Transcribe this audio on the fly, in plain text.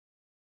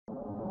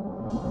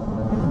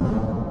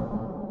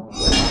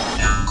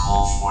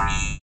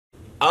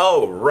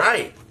All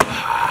right,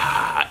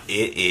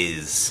 it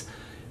is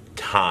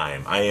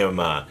time. I am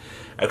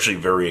actually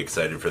very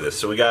excited for this.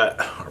 So we got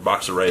our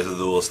box of Rise of the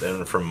Duelist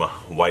in from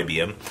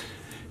YBM,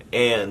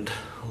 and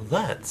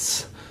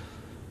let's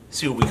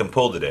see what we can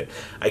pull today.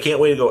 I can't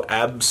wait to go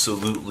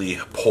absolutely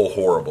pull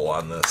horrible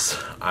on this.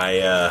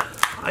 I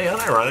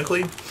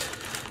unironically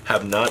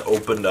have not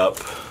opened up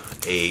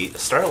a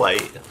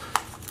Starlight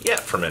yet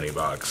from any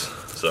box.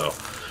 So,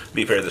 to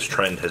be fair, this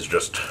trend has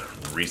just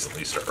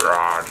recently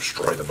started.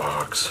 Destroy the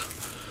box.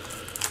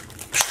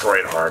 Destroy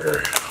it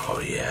harder. Oh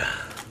yeah.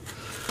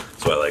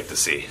 That's what I like to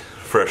see.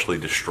 Freshly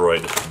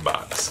destroyed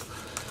box.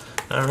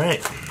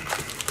 Alright.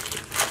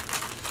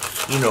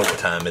 You know what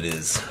time it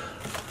is.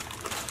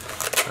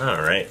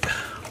 Alright.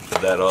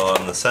 Put that all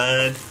on the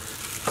side.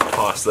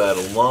 Toss that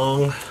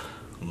along.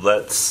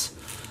 Let's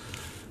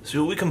see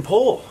what we can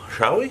pull,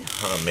 shall we?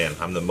 Oh man,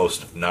 I'm the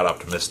most not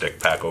optimistic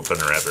pack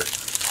opener ever.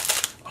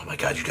 Oh my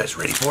god, you guys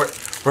ready for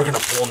it? We're gonna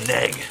pull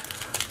Neg.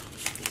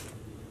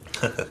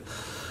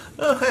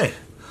 Oh hey,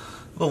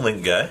 little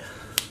Link guy.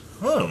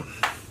 Oh,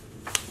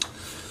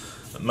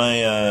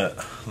 my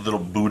little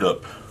boot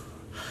up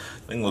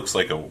thing looks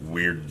like a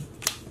weird.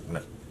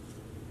 Never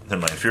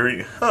mind,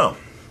 Fury. Oh,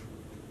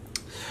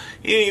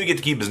 he didn't even get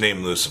to keep his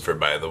name Lucifer,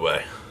 by the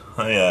way.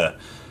 I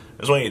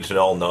just want you to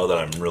all know that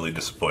I'm really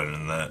disappointed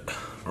in that.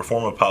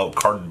 Reform a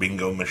card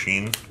bingo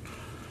machine.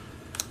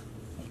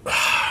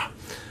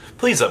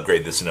 Please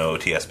upgrade this in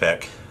OTS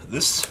pack.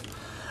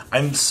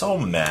 I'm so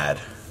mad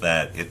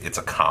that it's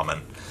a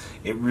common.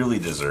 It really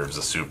deserves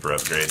a super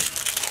upgrade.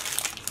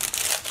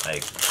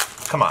 Like,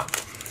 come on.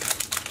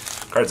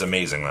 Card's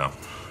amazing though.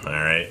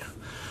 Alright.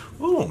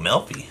 Ooh,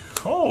 Melpy.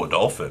 Oh, a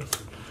dolphin.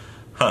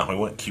 Huh, we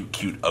went cute,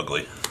 cute,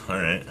 ugly.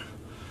 Alright.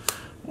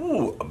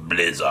 Ooh, a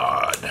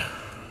Blizzard.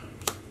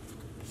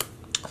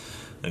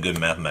 A good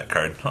Mathmat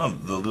card. Oh,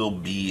 the little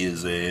bee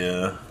is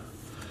a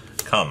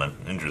common.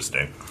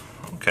 Interesting.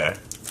 Okay.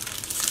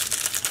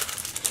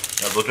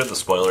 I've looked at the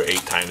spoiler 8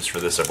 times for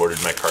this. I've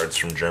ordered my cards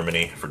from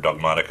Germany for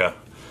Dogmatica,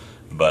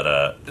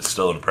 but it's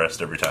still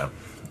impressed every time.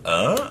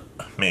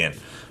 Man,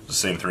 it's the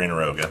same 3 in a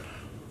row again.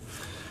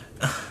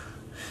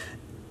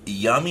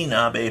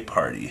 Yaminabe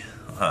Party.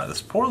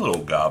 This poor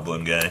little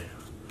goblin guy.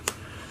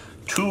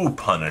 2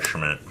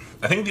 punishment.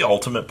 I think the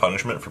ultimate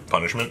punishment for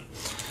punishment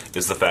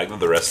is the fact that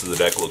the rest of the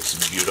deck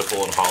looks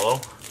beautiful and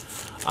hollow,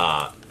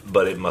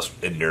 but it must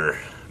endure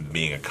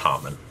being a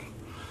common.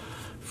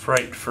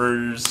 Fright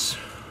Furs.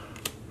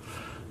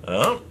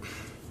 Oh,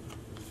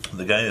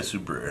 the guy is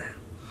super rare.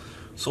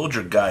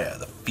 Soldier Gaia,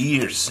 the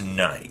Fierce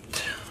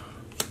Knight.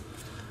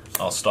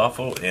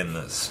 Alstafo and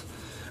this.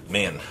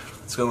 Man,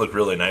 it's going to look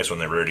really nice when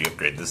they already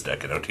upgrade this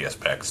deck in OTS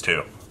packs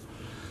too.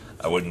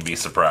 I wouldn't be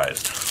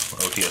surprised.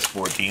 OTS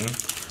 14,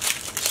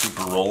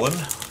 super rolling.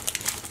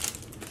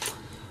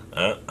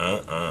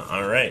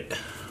 Alright.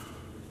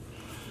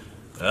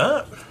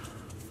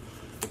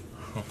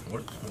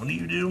 What do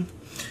you do?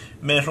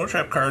 Banish one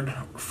trap card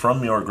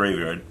from your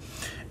graveyard.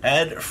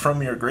 Add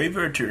from your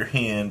graveyard to your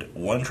hand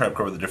 1 trap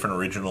card with a different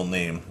original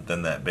name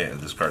than that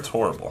band. This card's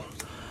horrible.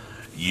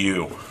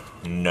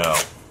 No.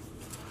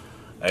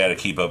 I gotta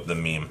keep up the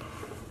meme.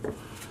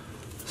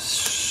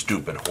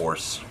 Stupid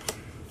horse.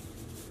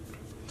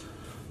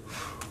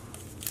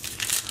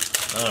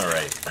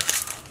 Alright.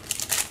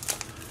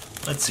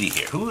 Let's see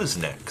here. Who is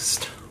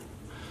next?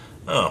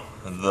 Oh,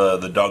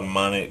 the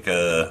dogmatic,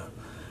 did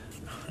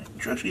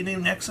you actually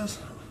name Nexus?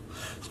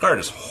 This card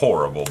is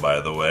horrible, by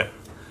the way.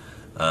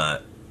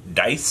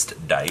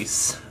 Diced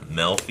Dice,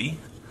 Melpy.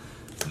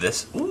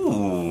 This,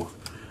 ooh,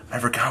 I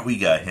forgot we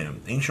got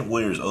him. Ancient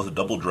Warriors, Oath of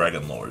Double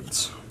Dragon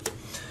Lords.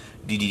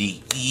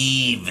 DDD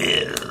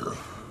Evil.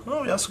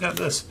 Oh, we also got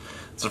this.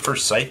 It's the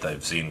first Scythe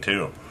I've seen,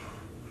 too.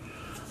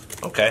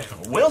 Okay.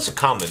 Whale's a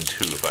common,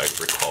 too, if I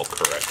recall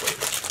correctly.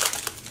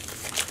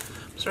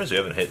 I'm surprised we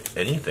haven't hit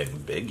anything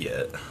big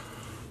yet.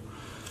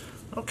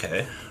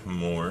 Okay.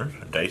 More.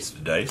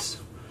 Diced Dice.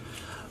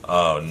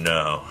 Oh,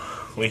 no.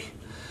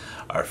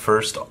 Our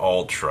first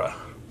Ultra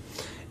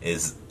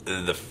is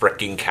the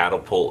frickin'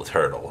 Catapult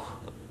Turtle.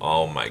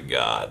 Oh my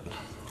god.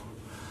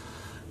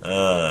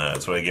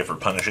 That's what I get for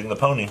punishing the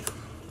pony.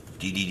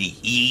 DDD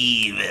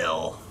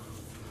Evil.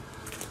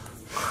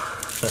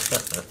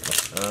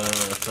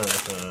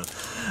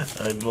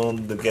 I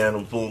pulled the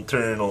Catapult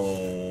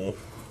Turtle.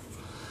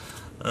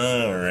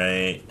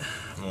 Alright.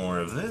 More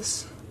of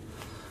this.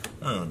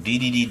 Oh,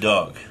 DDD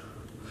Dog.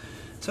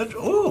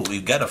 Oh,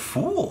 we've got a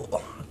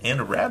Fool and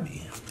a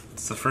Rabby.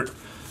 It's the first.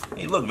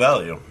 Hey, look,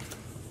 value.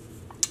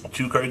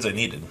 2 cards I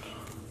needed.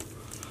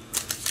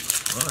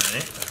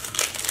 Alright.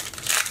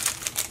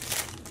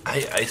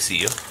 I see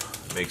you.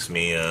 It makes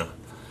me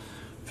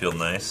feel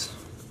nice.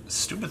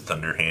 Stupid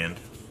Thunder Hand.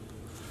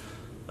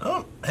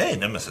 Oh, hey,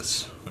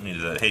 Nemesis. I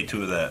needed that. Hey,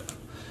 2 of that.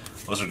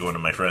 Those are going to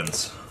my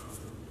friends.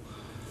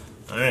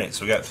 Alright,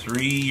 so we got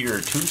 3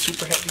 or 2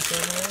 super heavy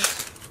samurais.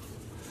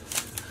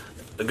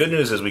 The good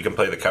news is we can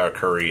play the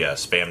Karakuri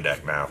spam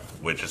deck now,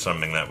 which is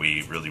something that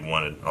we really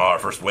wanted. Oh, our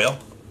first whale?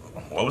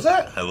 What was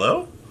that?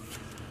 Hello?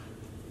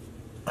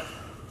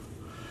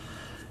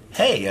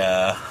 Hey,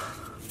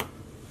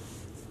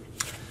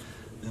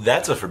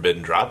 that's a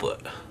forbidden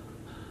droplet.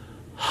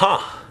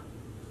 Huh.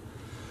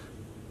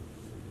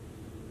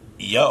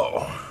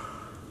 Yo.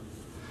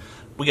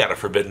 We got a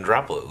forbidden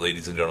droplet,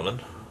 ladies and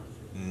gentlemen.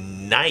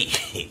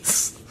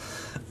 Nice.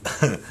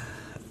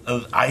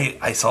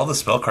 I saw the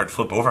spell card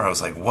flip over. I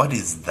was like, what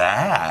is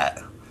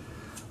that?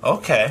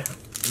 Okay.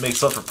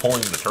 Makes up for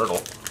pulling the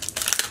turtle.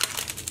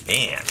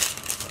 Man,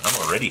 I'm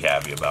already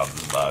happy about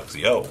this box.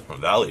 Yo,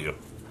 value.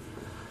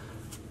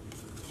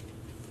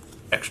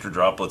 Extra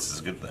droplets is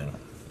a good thing.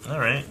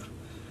 Alright.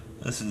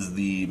 This is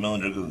the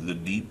Melon of the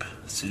Deep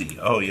City.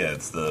 Oh yeah,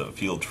 it's the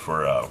field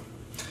for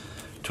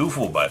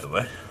Twofold, by the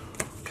way.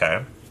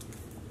 Okay.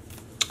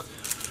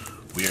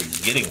 We are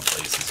getting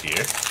places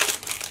here.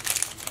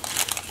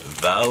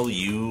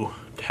 Value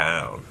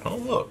Town. Oh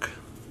look.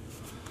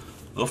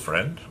 Little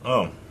friend.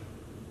 Oh.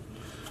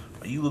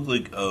 You look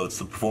like, oh, it's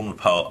the performer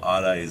pal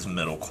Odd Eye's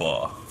Metal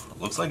Claw.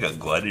 Looks like a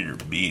gladiator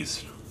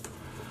beast.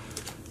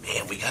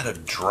 Man, we got a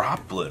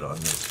droplet on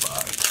this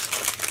box.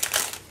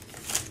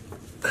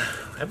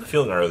 I have a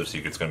feeling our other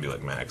secret's gonna be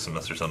like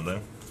Maximus or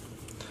something.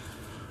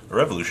 A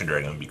Revolution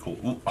Dragon would be cool.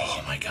 Ooh,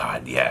 oh my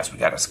god, yes, we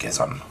got a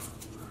Schism.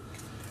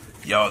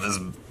 Yo, this...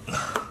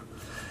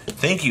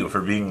 Thank you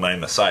for being my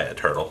Messiah,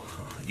 Turtle.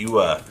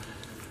 You,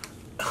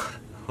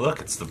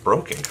 Look, it's the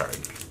broken card.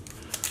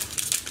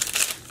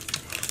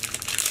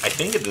 I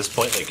think at this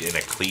point, like, in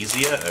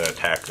Ecclesia and a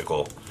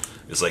Tactical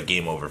is like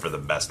game over for the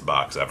best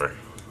box ever.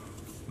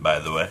 By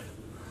the way.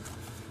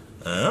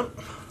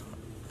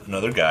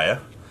 Another Gaia.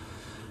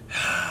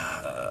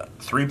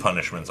 3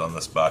 punishments on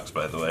this box,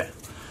 by the way.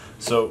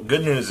 So,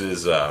 good news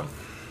is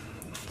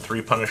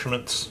 3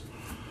 punishments.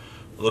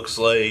 Looks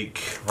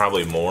like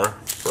probably more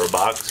for a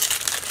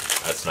box.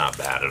 That's not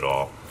bad at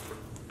all,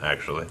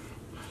 actually.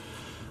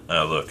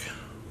 Look.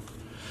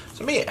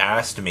 Somebody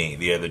asked me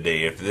the other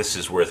day if this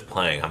is worth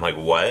playing. I'm like,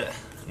 what?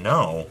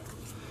 No.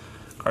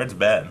 Card's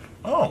bad.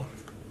 Oh.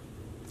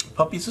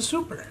 Puppy's a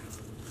super.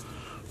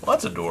 Well,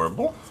 that's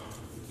adorable.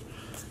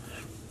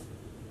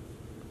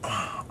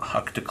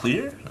 Huck to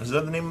Clear? Is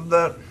that the name of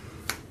that?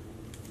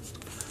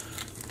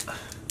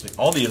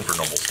 All the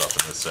Infernoble stuff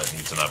in this set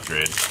needs an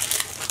upgrade.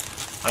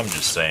 I'm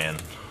just saying.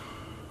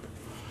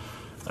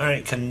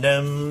 Alright,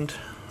 Condemned.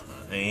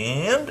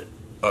 And...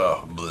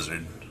 oh,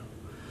 Blizzard.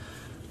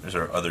 There's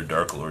our other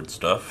Dark Lord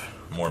stuff.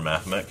 More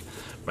Mathmech.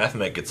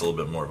 Mathmech gets a little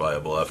bit more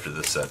viable after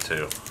this set,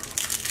 too.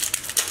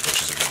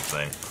 Which is a good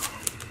thing.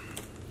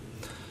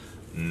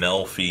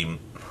 Melfi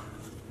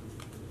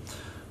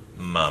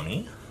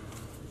Mummy.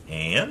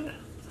 And...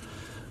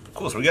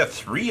 cool, so we got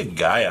 3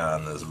 Gaia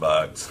on this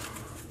box.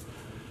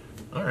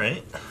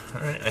 Alright.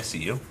 Alright, I see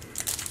you.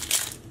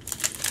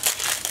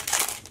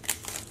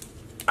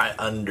 I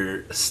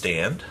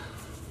understand.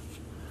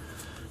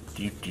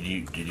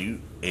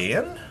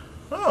 And?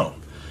 Oh.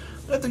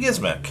 That's the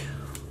Gizmek.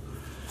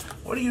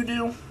 What do? You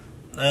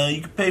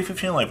can pay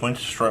 15 life points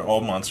to destroy all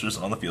monsters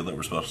on the field that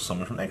were special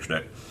summoned from the extra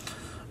deck.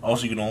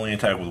 Also, you can only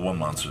attack with 1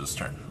 monster this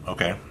turn.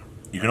 Okay.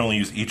 You can only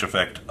use each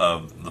effect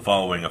of the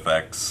following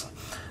effects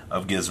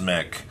of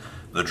Gizmek,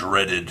 the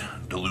dreaded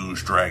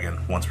Deluge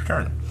Dragon, once per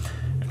turn.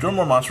 If 2 or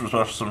more monsters with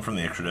special summon from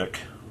the extra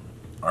deck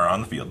are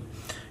on the field,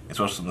 you can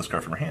special summon this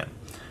card from your hand.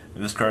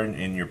 If this card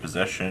in your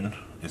possession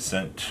is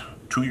sent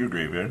to your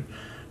graveyard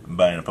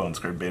by an opponent's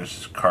card, banish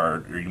this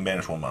card, or you can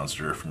banish 1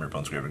 monster from your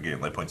opponent's graveyard and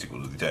gain life points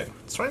equal to the attack.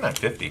 It's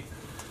 29.50.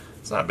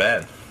 It's not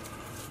bad.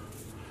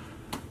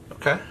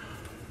 Okay.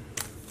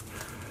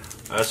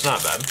 That's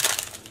not bad.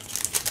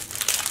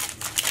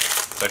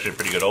 It's actually a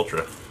pretty good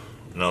Ultra.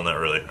 No, not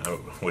really. I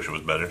wish it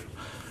was better.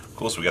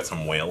 Cool, so we got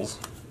some whales.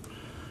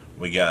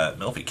 We got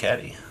Melfi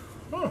Caddy.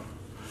 Oh.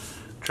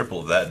 Triple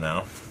of that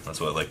now. That's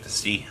what I like to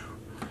see.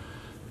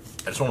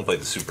 I just want to play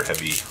the super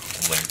heavy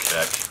link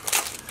deck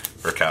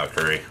for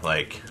Calcurry.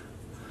 Like,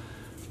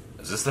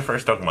 is this the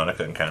first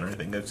Dogmatica encounter I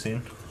think I've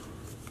seen?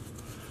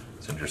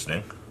 It's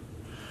interesting.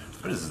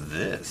 What is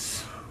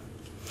this?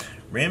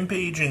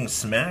 Rampaging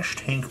Smash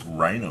Tank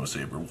Rhino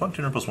Saber. 1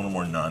 tuner plus 1 or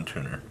more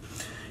non-tuner.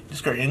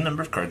 Discard any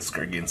number of cards. This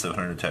card gains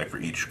 700 attack for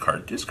each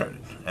card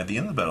discarded. At the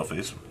end of the battle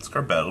phase, this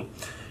card battled.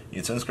 You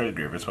can send this card to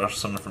graveyard. Special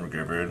summon from a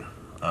graveyard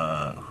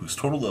whose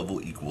total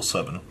level equals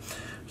 7.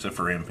 Except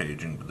for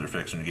Rampaging, but their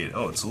effects are negated.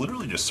 Oh, it's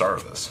literally just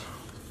Sarvis.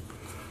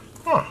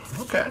 Huh,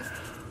 okay.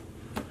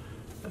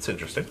 That's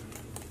interesting.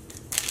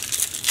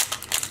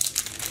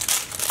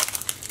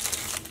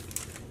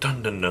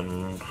 Dun dun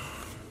dun.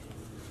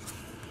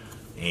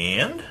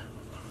 And,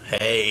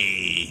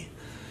 hey,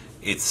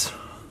 it's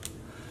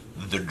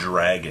the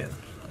dragon.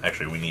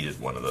 Actually, we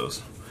needed one of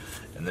those.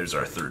 And there's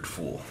our 3rd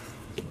Fool.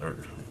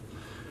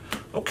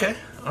 Okay,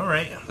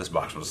 alright. This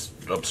box was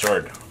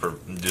absurd for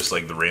just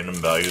like the random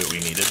value that we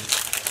needed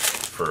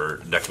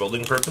for deck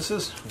building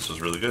purposes. This was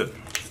really good.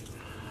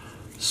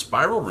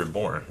 Spiral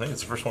Reborn. I think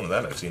it's the first one of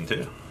that I've seen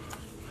too.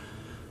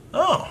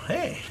 Oh,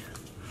 hey.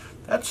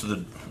 That's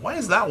the... why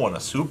is that one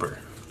a super?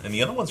 And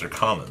the other ones are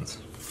commons.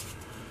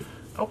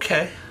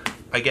 Okay,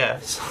 I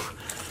guess.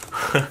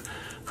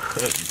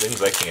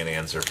 Things I can't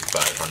answer for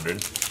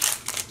 500.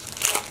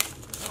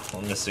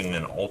 We're missing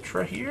an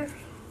Ultra here.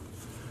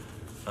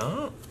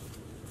 Oh.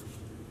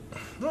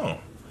 Oh.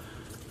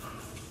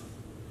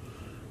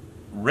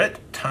 Ret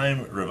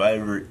Time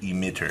Reviver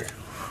Emitter.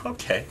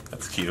 Okay,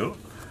 that's cute.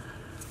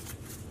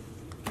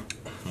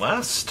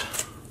 Last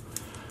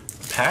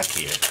pack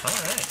here.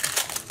 Alright.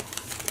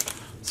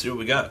 Let's see what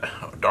we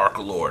got. Dark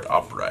Lord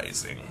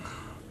Uprising.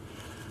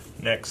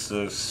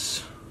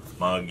 Nexus.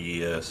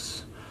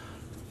 Magius.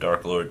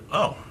 Dark Lord.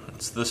 Oh,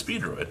 it's the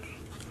Speedroid.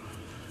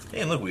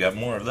 Hey, look, we got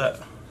more of that.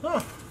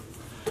 Huh.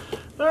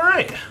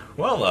 Alright.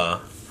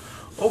 Well,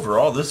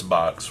 overall, this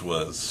box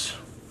was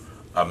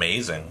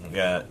amazing. We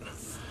got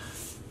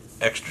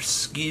extra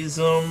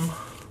Schism.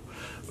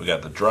 We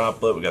got the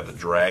Droplet. We got the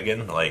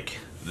Dragon. Like,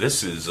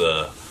 this is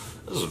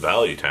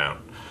Value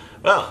Town.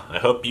 Well, I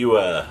hope you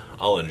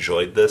all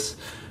enjoyed this.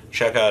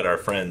 Check out our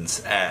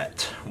friends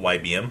at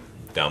YBM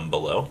down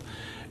below.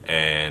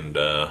 And,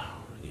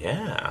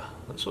 yeah,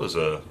 this was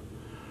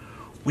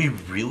we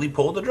really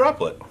pulled a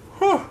Droplet.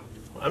 Whew,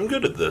 I'm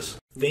good at this.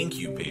 Thank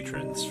you,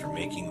 patrons, for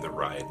making the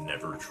ride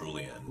never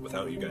truly end.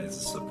 Without you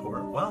guys'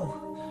 support,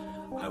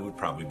 well, I would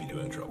probably be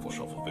doing Truffle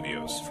Shuffle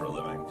videos for a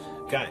living.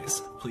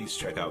 Guys, please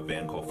check out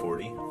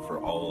VanCole40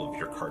 for all of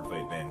your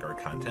Cardfight Vanguard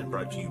content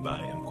brought to you by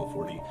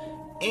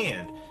MCole40.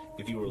 And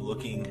if you are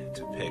looking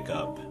to pick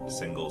up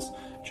singles,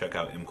 check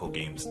out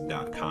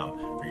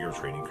mcolegames.com for your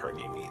trading card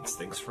game needs.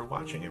 Thanks for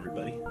watching,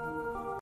 everybody.